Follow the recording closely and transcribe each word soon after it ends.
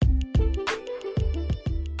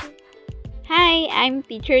Hi, I'm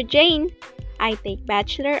Teacher Jane. I take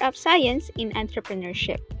Bachelor of Science in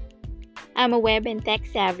Entrepreneurship. I'm a web and tech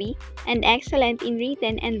savvy and excellent in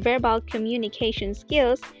written and verbal communication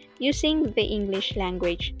skills using the English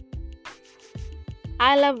language.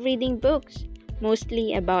 I love reading books,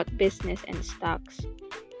 mostly about business and stocks.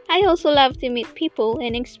 I also love to meet people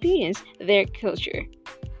and experience their culture.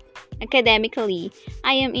 Academically,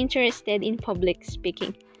 I am interested in public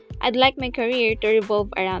speaking. I'd like my career to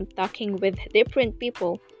revolve around talking with different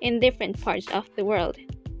people in different parts of the world.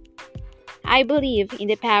 I believe in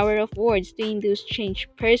the power of words to induce change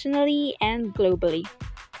personally and globally.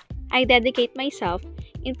 I dedicate myself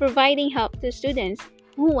in providing help to students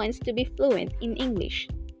who wants to be fluent in English.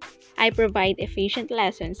 I provide efficient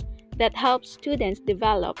lessons that help students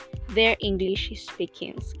develop their English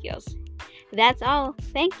speaking skills. That's all.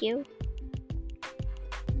 Thank you.